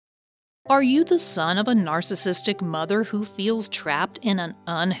Are you the son of a narcissistic mother who feels trapped in an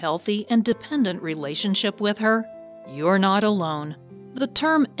unhealthy and dependent relationship with her? You're not alone. The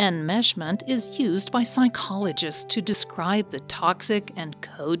term enmeshment is used by psychologists to describe the toxic and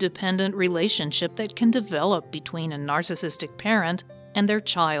codependent relationship that can develop between a narcissistic parent and their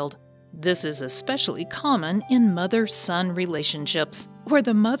child. This is especially common in mother-son relationships, where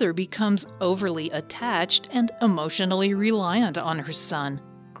the mother becomes overly attached and emotionally reliant on her son,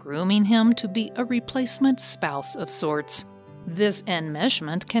 grooming him to be a replacement spouse of sorts. This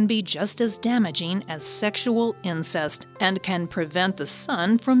enmeshment can be just as damaging as sexual incest and can prevent the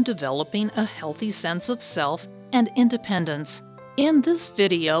son from developing a healthy sense of self and independence. In this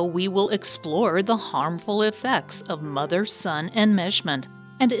video, we will explore the harmful effects of mother-son enmeshment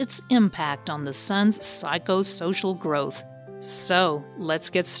and its impact on the son's psychosocial growth. So,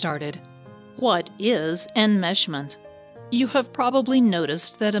 let's get started. What is enmeshment? You have probably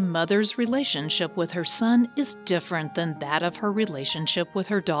noticed that a mother's relationship with her son is different than that of her relationship with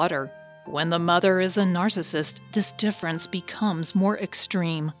her daughter. When the mother is a narcissist, this difference becomes more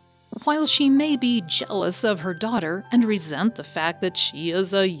extreme. While she may be jealous of her daughter and resent the fact that she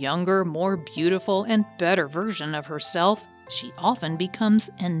is a younger, more beautiful, and better version of herself, she often becomes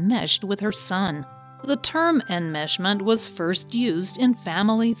enmeshed with her son. The term enmeshment was first used in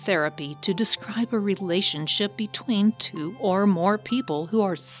family therapy to describe a relationship between two or more people who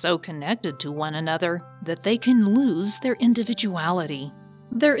are so connected to one another that they can lose their individuality.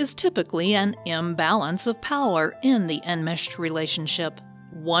 There is typically an imbalance of power in the enmeshed relationship.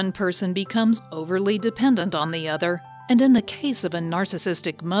 One person becomes overly dependent on the other, and in the case of a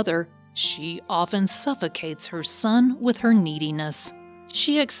narcissistic mother, she often suffocates her son with her neediness.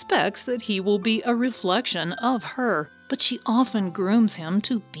 She expects that he will be a reflection of her, but she often grooms him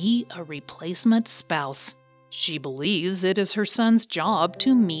to be a replacement spouse. She believes it is her son's job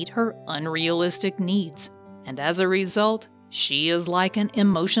to meet her unrealistic needs, and as a result, she is like an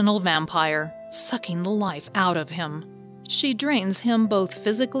emotional vampire, sucking the life out of him. She drains him both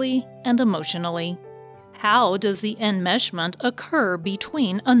physically and emotionally. How does the enmeshment occur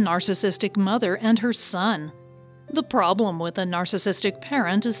between a narcissistic mother and her son? The problem with a narcissistic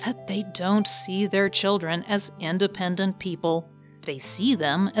parent is that they don't see their children as independent people. They see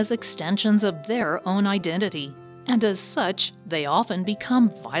them as extensions of their own identity, and as such, they often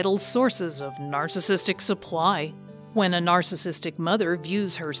become vital sources of narcissistic supply. When a narcissistic mother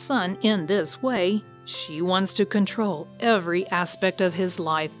views her son in this way, she wants to control every aspect of his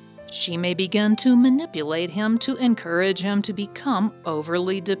life. She may begin to manipulate him to encourage him to become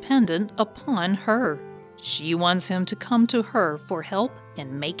overly dependent upon her. She wants him to come to her for help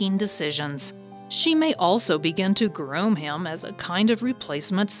in making decisions. She may also begin to groom him as a kind of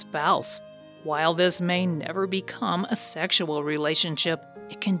replacement spouse. While this may never become a sexual relationship,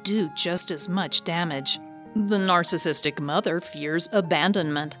 it can do just as much damage. The narcissistic mother fears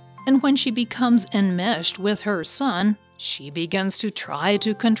abandonment, and when she becomes enmeshed with her son, she begins to try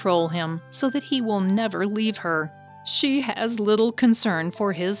to control him so that he will never leave her. She has little concern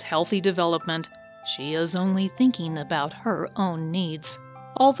for his healthy development. She is only thinking about her own needs.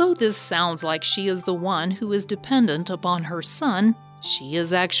 Although this sounds like she is the one who is dependent upon her son, she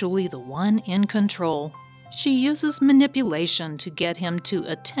is actually the one in control. She uses manipulation to get him to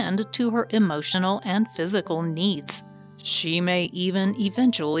attend to her emotional and physical needs. She may even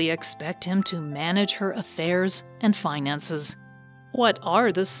eventually expect him to manage her affairs and finances. What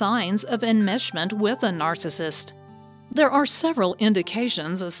are the signs of enmeshment with a narcissist? There are several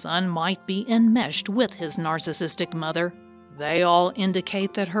indications a son might be enmeshed with his narcissistic mother. They all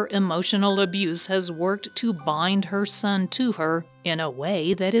indicate that her emotional abuse has worked to bind her son to her in a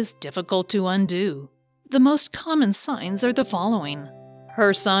way that is difficult to undo. The most common signs are the following.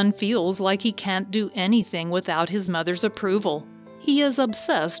 Her son feels like he can't do anything without his mother's approval. He is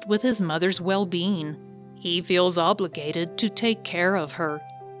obsessed with his mother's well-being. He feels obligated to take care of her.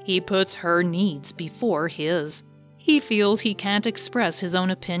 He puts her needs before his. He feels he can't express his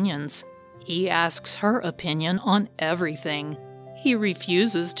own opinions. He asks her opinion on everything. He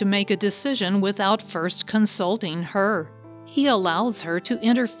refuses to make a decision without first consulting her. He allows her to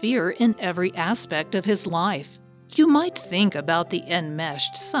interfere in every aspect of his life. You might think about the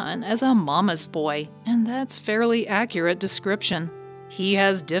enmeshed son as a mama's boy, and that's a fairly accurate description. He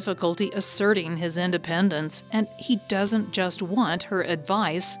has difficulty asserting his independence, and he doesn't just want her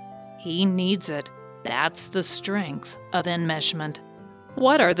advice, he needs it. That's the strength of enmeshment.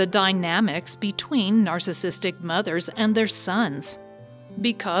 What are the dynamics between narcissistic mothers and their sons?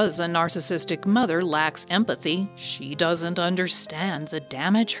 Because a narcissistic mother lacks empathy, she doesn't understand the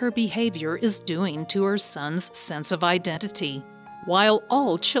damage her behavior is doing to her son's sense of identity. While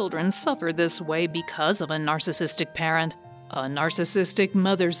all children suffer this way because of a narcissistic parent, a narcissistic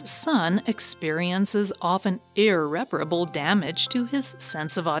mother's son experiences often irreparable damage to his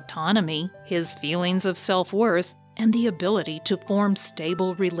sense of autonomy, his feelings of self-worth, and the ability to form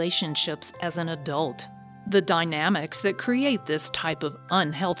stable relationships as an adult. The dynamics that create this type of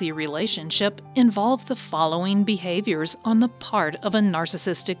unhealthy relationship involve the following behaviors on the part of a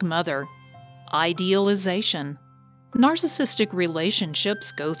narcissistic mother. Idealization. Narcissistic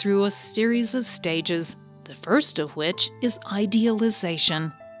relationships go through a series of stages, the first of which is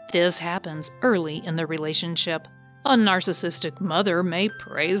idealization. This happens early in the relationship. A narcissistic mother may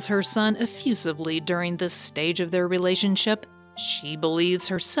praise her son effusively during this stage of their relationship. She believes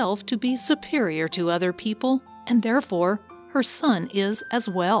herself to be superior to other people, and therefore her son is as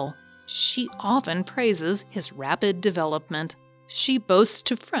well. She often praises his rapid development. She boasts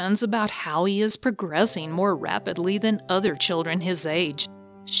to friends about how he is progressing more rapidly than other children his age.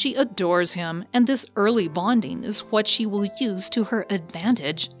 She adores him, and this early bonding is what she will use to her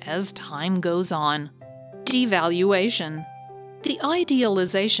advantage as time goes on. Devaluation. The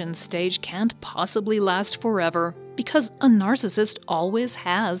idealization stage can't possibly last forever because a narcissist always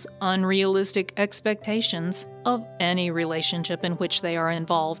has unrealistic expectations of any relationship in which they are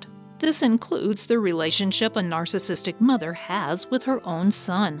involved. This includes the relationship a narcissistic mother has with her own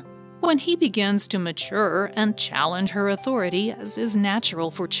son. When he begins to mature and challenge her authority, as is natural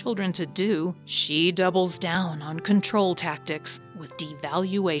for children to do, she doubles down on control tactics with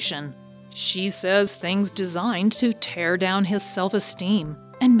devaluation. She says things designed to tear down his self-esteem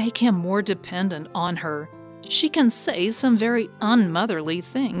and make him more dependent on her. She can say some very unmotherly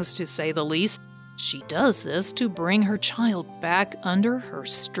things, to say the least. She does this to bring her child back under her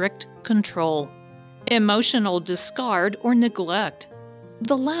strict control. Emotional discard or neglect.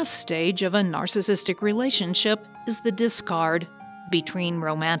 The last stage of a narcissistic relationship is the discard. Between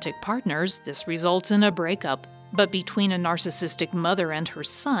romantic partners, this results in a breakup. But between a narcissistic mother and her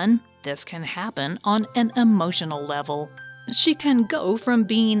son, this can happen on an emotional level. She can go from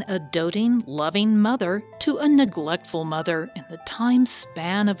being a doting, loving mother to a neglectful mother in the time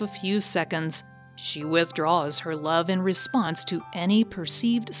span of a few seconds. She withdraws her love in response to any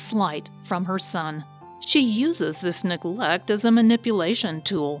perceived slight from her son. She uses this neglect as a manipulation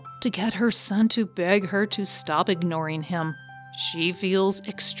tool to get her son to beg her to stop ignoring him. She feels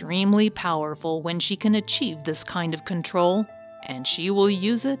extremely powerful when she can achieve this kind of control, and she will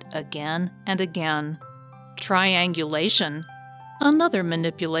use it again and again. Triangulation. Another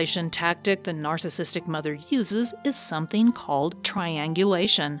manipulation tactic the narcissistic mother uses is something called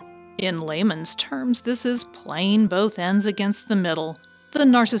triangulation. In layman's terms, this is playing both ends against the middle. The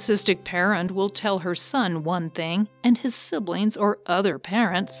narcissistic parent will tell her son one thing, and his siblings or other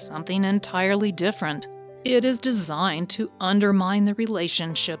parents something entirely different. It is designed to undermine the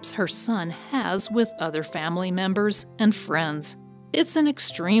relationships her son has with other family members and friends. It's an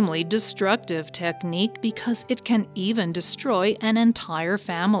extremely destructive technique because it can even destroy an entire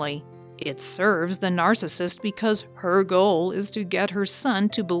family. It serves the narcissist because her goal is to get her son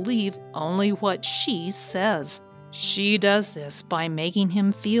to believe only what she says. She does this by making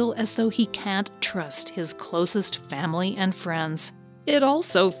him feel as though he can't trust his closest family and friends. It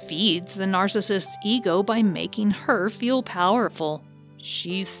also feeds the narcissist's ego by making her feel powerful.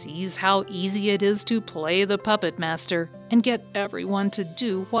 She sees how easy it is to play the puppet master and get everyone to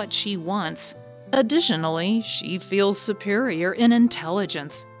do what she wants. Additionally, she feels superior in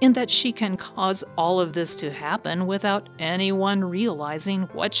intelligence, in that she can cause all of this to happen without anyone realizing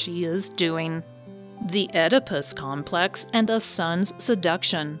what she is doing. The Oedipus complex and a son's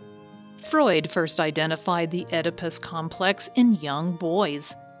seduction. Freud first identified the Oedipus complex in young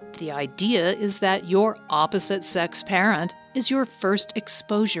boys. The idea is that your opposite-sex parent is your first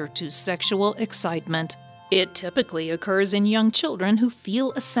exposure to sexual excitement. It typically occurs in young children who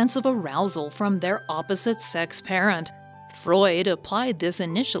feel a sense of arousal from their opposite-sex parent. Freud applied this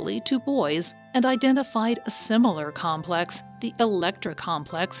initially to boys and identified a similar complex, the Electra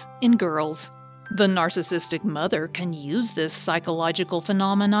complex, in girls. The narcissistic mother can use this psychological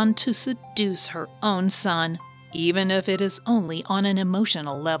phenomenon to seduce her own son, even if it is only on an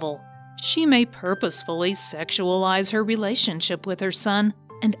emotional level. She may purposefully sexualize her relationship with her son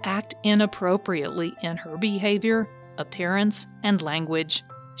and act inappropriately in her behavior, appearance, and language.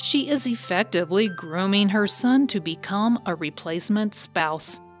 She is effectively grooming her son to become a replacement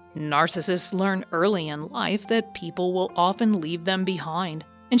spouse. Narcissists learn early in life that people will often leave them behind,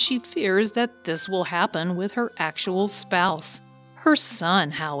 and she fears that this will happen with her actual spouse. Her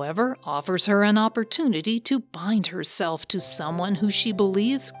son, however, offers her an opportunity to bind herself to someone who she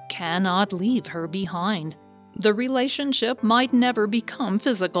believes cannot leave her behind. The relationship might never become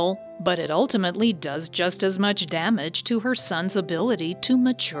physical, but it ultimately does just as much damage to her son's ability to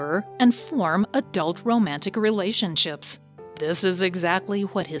mature and form adult romantic relationships. This is exactly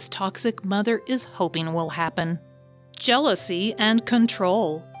what his toxic mother is hoping will happen. Jealousy and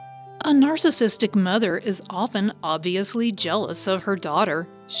control. A narcissistic mother is often obviously jealous of her daughter.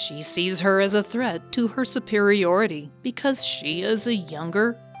 She sees her as a threat to her superiority because she is a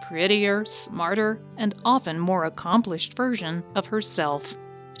younger, prettier, smarter, and often more accomplished version of herself.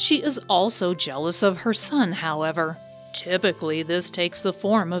 She is also jealous of her son, however. Typically, this takes the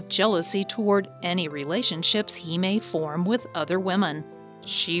form of jealousy toward any relationships he may form with other women.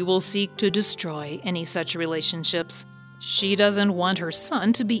 She will seek to destroy any such relationships. She doesn't want her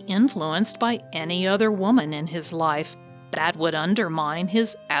son to be influenced by any other woman in his life. That would undermine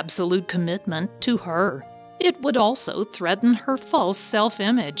his absolute commitment to her. It would also threaten her false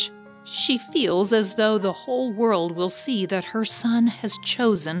self-image. She feels as though the whole world will see that her son has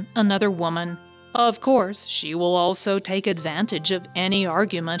chosen another woman. Of course, she will also take advantage of any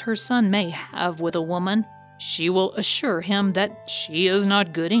argument her son may have with a woman. She will assure him that she is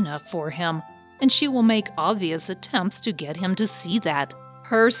not good enough for him, and she will make obvious attempts to get him to see that.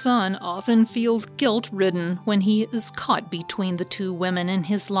 Her son often feels guilt-ridden when he is caught between the two women in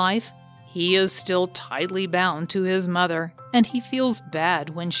his life. He is still tightly bound to his mother, and he feels bad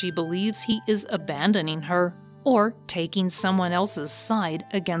when she believes he is abandoning her or taking someone else's side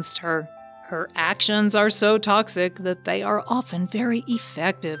against her. Her actions are so toxic that they are often very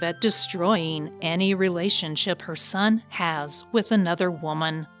effective at destroying any relationship her son has with another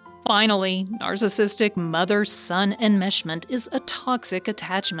woman. Finally, narcissistic mother-son enmeshment is a toxic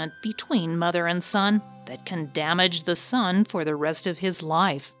attachment between mother and son that can damage the son for the rest of his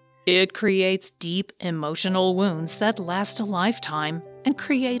life. It creates deep emotional wounds that last a lifetime and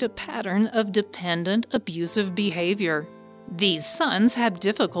create a pattern of dependent, abusive behavior. These sons have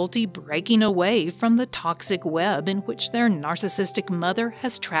difficulty breaking away from the toxic web in which their narcissistic mother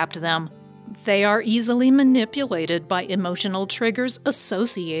has trapped them. They are easily manipulated by emotional triggers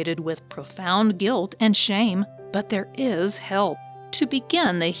associated with profound guilt and shame, but there is help. To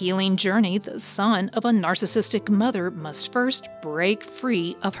begin the healing journey, the son of a narcissistic mother must first break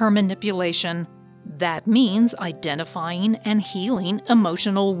free of her manipulation. That means identifying and healing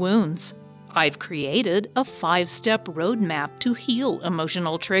emotional wounds. I've created a 5-step roadmap to heal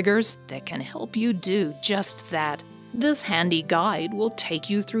emotional triggers that can help you do just that. This handy guide will take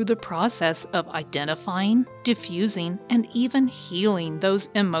you through the process of identifying, diffusing, and even healing those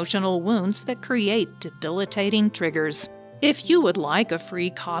emotional wounds that create debilitating triggers. If you would like a free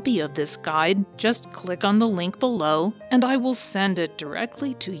copy of this guide, just click on the link below and I will send it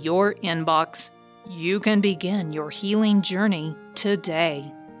directly to your inbox. You can begin your healing journey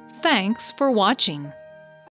today. Thanks for watching.